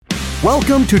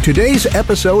Welcome to today's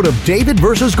episode of David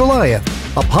vs. Goliath,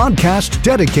 a podcast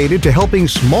dedicated to helping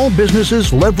small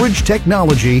businesses leverage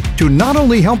technology to not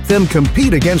only help them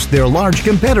compete against their large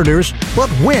competitors, but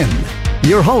win.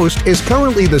 Your host is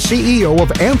currently the CEO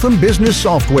of Anthem Business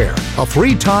Software, a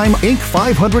three-time Inc.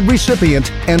 500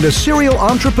 recipient, and a serial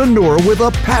entrepreneur with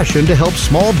a passion to help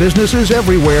small businesses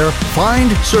everywhere find,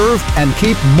 serve, and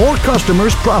keep more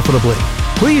customers profitably.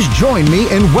 Please join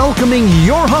me in welcoming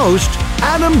your host,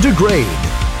 Adam DeGrade.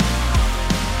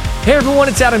 Hey everyone,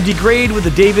 it's Adam DeGrade with the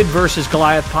David vs.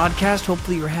 Goliath podcast.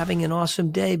 Hopefully you're having an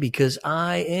awesome day because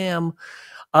I am.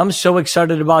 I'm so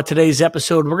excited about today's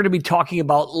episode. We're going to be talking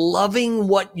about loving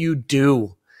what you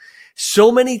do.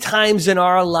 So many times in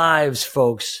our lives,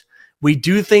 folks, we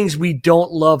do things we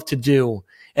don't love to do.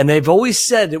 And they've always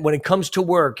said that when it comes to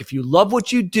work, if you love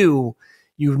what you do,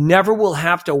 you never will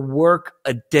have to work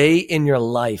a day in your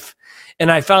life. And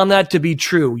I found that to be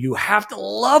true. You have to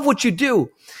love what you do.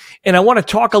 And I want to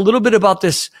talk a little bit about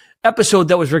this episode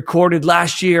that was recorded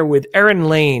last year with Erin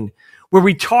Lane, where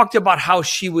we talked about how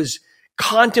she was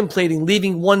contemplating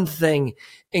leaving one thing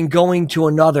and going to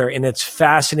another. And it's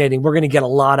fascinating. We're going to get a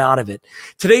lot out of it.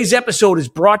 Today's episode is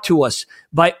brought to us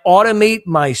by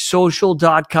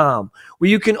AutomateMySocial.com, where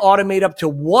you can automate up to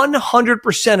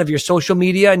 100% of your social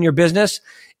media and your business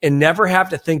and never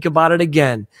have to think about it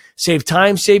again. Save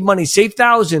time, save money, save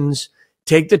thousands.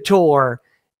 Take the tour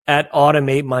at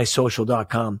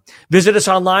AutomateMySocial.com. Visit us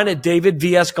online at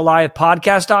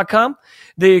DavidVSGoliathPodcast.com.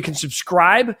 There you can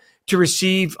subscribe to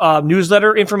receive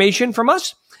newsletter information from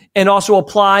us and also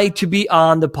apply to be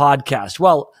on the podcast.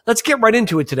 Well, let's get right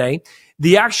into it today.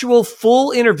 The actual full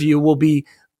interview will be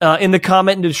in the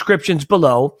comment and descriptions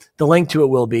below. The link to it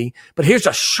will be. But here's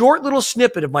a short little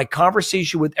snippet of my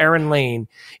conversation with Erin Lane.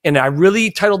 And I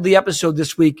really titled the episode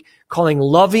this week calling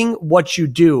Loving What You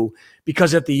Do,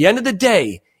 because at the end of the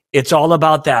day, it's all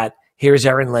about that. Here's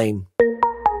Erin Lane.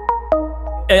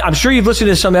 I'm sure you've listened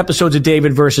to some episodes of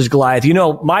David versus Goliath. You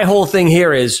know, my whole thing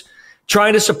here is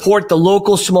trying to support the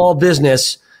local small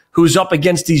business who's up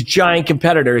against these giant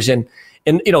competitors. And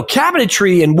you know,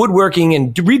 cabinetry and woodworking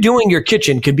and redoing your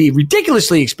kitchen can be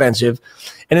ridiculously expensive.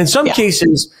 And in some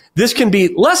cases, this can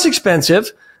be less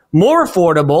expensive, more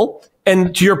affordable.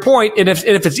 And to your point, and if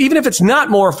it's not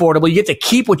more affordable, you get to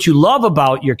keep what you love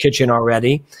about your kitchen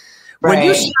already. Right. When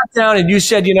you sat down and you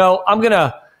said, you know, I'm going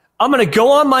to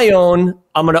go on my own.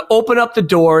 I'm going to open up the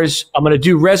doors. I'm going to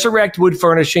do Resurrect Wood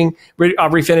Furnishing,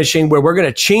 refinishing, where we're going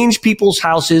to change people's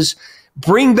houses,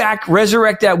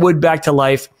 resurrect that wood back to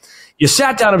life. You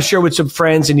sat down, I'm sure, with some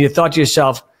friends and you thought to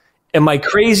yourself, am I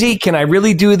crazy? Can I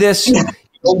really do this?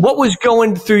 What was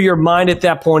going through your mind at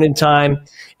that point in time?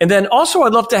 And then also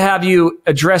I'd love to have you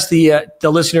address the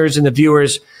listeners and the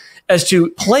viewers as to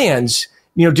plans.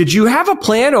 You know, did you have a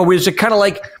plan, or was it kind of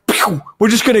like, we're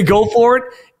just going to go for it?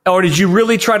 Or did you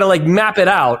really try to like map it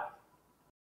out?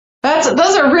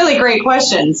 Those are really great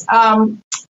questions.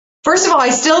 First of all, I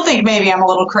still think maybe I'm a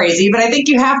little crazy, but I think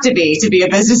you have to be a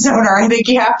business owner. I think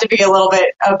you have to be a little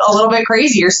bit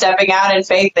crazy. You're stepping out in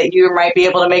faith that you might be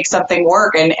able to make something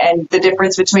work. And the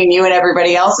difference between you and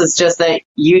everybody else is just that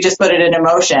you just put it in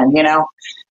motion, you know?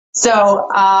 So,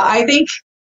 I think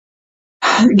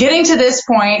getting to this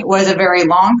point was a very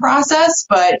long process,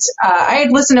 but, I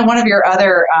had listened to one of your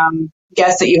other,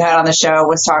 guests that you had on the show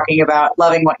was talking about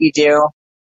loving what you do.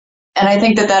 And I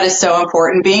think that is so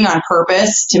important. Being on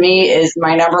purpose to me is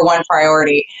my number one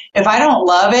priority. If I don't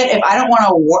love it, if I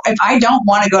don't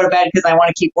want to go to bed because I want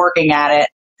to keep working at it,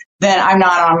 then I'm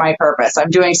not on my purpose. I'm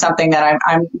doing something that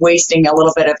I'm wasting a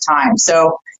little bit of time.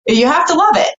 So you have to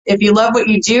love it. If you love what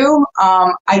you do,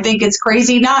 I think it's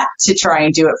crazy not to try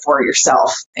and do it for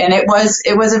yourself. And it was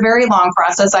a very long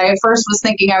process. I at first was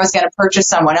thinking I was going to purchase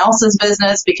someone else's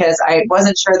business because I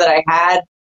wasn't sure that I had,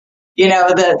 you know,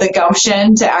 the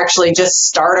gumption to actually just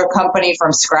start a company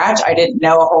from scratch. I didn't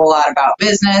know a whole lot about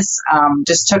business.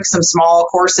 Just took some small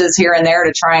courses here and there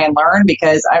to try and learn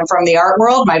because I'm from the art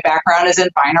world. My background is in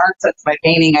fine arts. That's my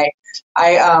painting.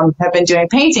 I have been doing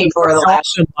painting for the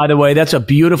last. Awesome, by the way, that's a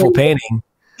beautiful painting.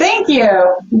 Thank you.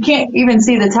 You can't even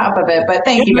see the top of it, but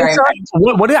thank you very much.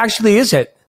 What actually is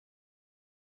it?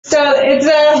 So it's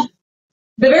the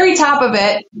very top of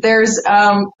it. There's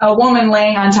a woman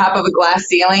laying on top of a glass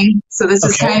ceiling. So this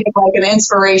is kind of like an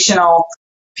inspirational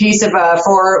piece of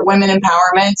for women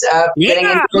empowerment. Getting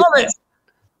into I love it.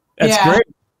 That's great.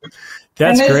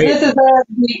 That's great. This is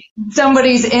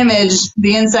somebody's image.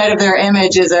 The inside of their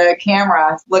image is a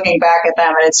camera looking back at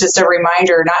them, and it's just a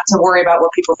reminder not to worry about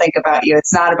what people think about you.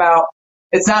 It's not about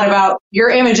your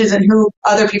image isn't who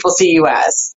other people see you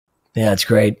as. Yeah, that's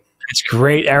great. It's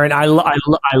great, Aaron. I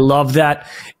love that.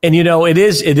 And, it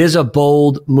is a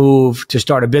bold move to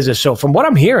start a business. So from what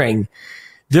I'm hearing,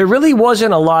 there really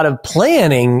wasn't a lot of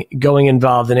planning going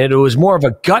involved in it. It was more of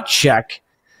a gut check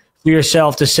for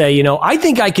yourself to say, I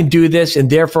think I can do this and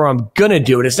therefore I'm going to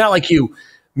do it. It's not like you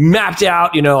mapped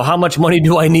out, how much money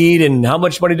do I need and how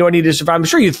much money do I need to survive? I'm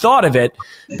sure you thought of it,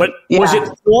 but was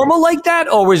it formal like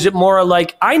that? Or was it more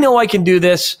like, I know I can do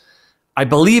this. I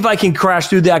believe I can crash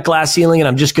through that glass ceiling and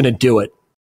I'm just going to do it?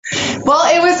 Well,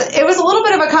 it was a little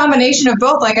bit of a combination of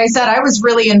both. Like I said, I was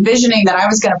really envisioning that I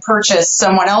was going to purchase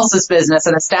someone else's business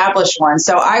and establish one.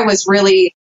 So I was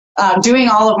really doing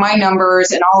all of my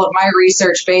numbers and all of my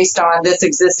research based on this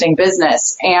existing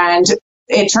business. And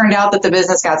it turned out that the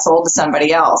business got sold to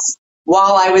somebody else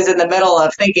while I was in the middle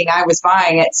of thinking I was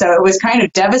buying it. So it was kind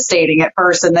of devastating at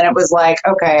first. And then it was like,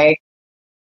 okay,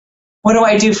 what do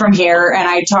I do from here? And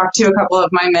I talked to a couple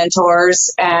of my mentors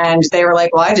and they were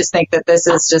like, well, I just think that this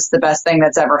is just the best thing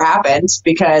that's ever happened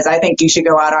because I think you should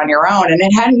go out on your own. And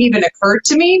it hadn't even occurred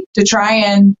to me to try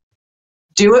and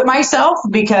do it myself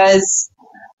because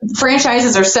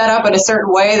franchises are set up in a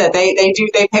certain way that they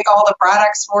pick all the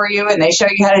products for you and they show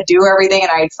you how to do everything.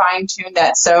 And I fine tuned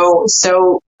that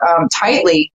so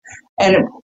tightly and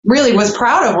really was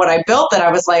proud of what I built that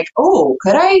I was like, oh,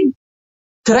 could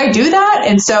I do that?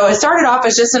 And so it started off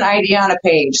as just an idea on a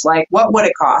page. Like, what would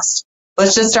it cost?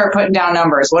 Let's just start putting down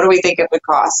numbers. What do we think it would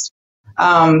cost?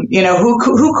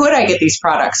 Who could I get these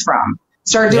products from?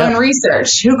 Start doing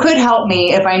research. Who could help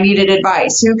me if I needed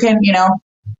advice? Who can,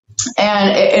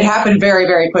 and it happened very,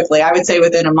 very quickly. I would say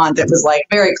within a month, it was like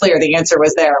very clear. The answer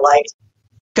was there. Like,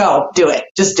 go do it.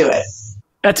 Just do it.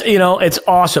 That's, it's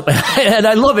awesome. And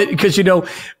I love it because,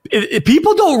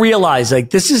 people don't realize like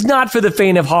this is not for the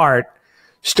faint of heart.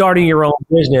 Starting your own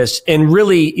business and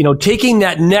really, taking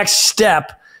that next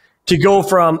step to go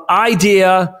from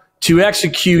idea to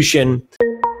execution.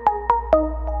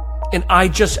 And I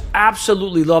just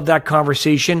absolutely love that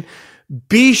conversation.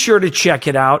 Be sure to check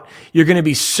it out. You're going to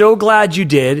be so glad you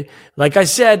did. Like I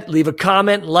said, leave a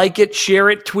comment, like it, share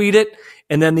it, tweet it,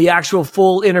 and then the actual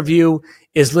full interview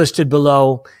is listed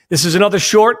below. This is another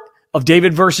short of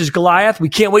David versus Goliath. We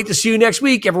can't wait to see you next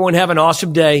week. Everyone have an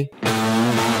awesome day.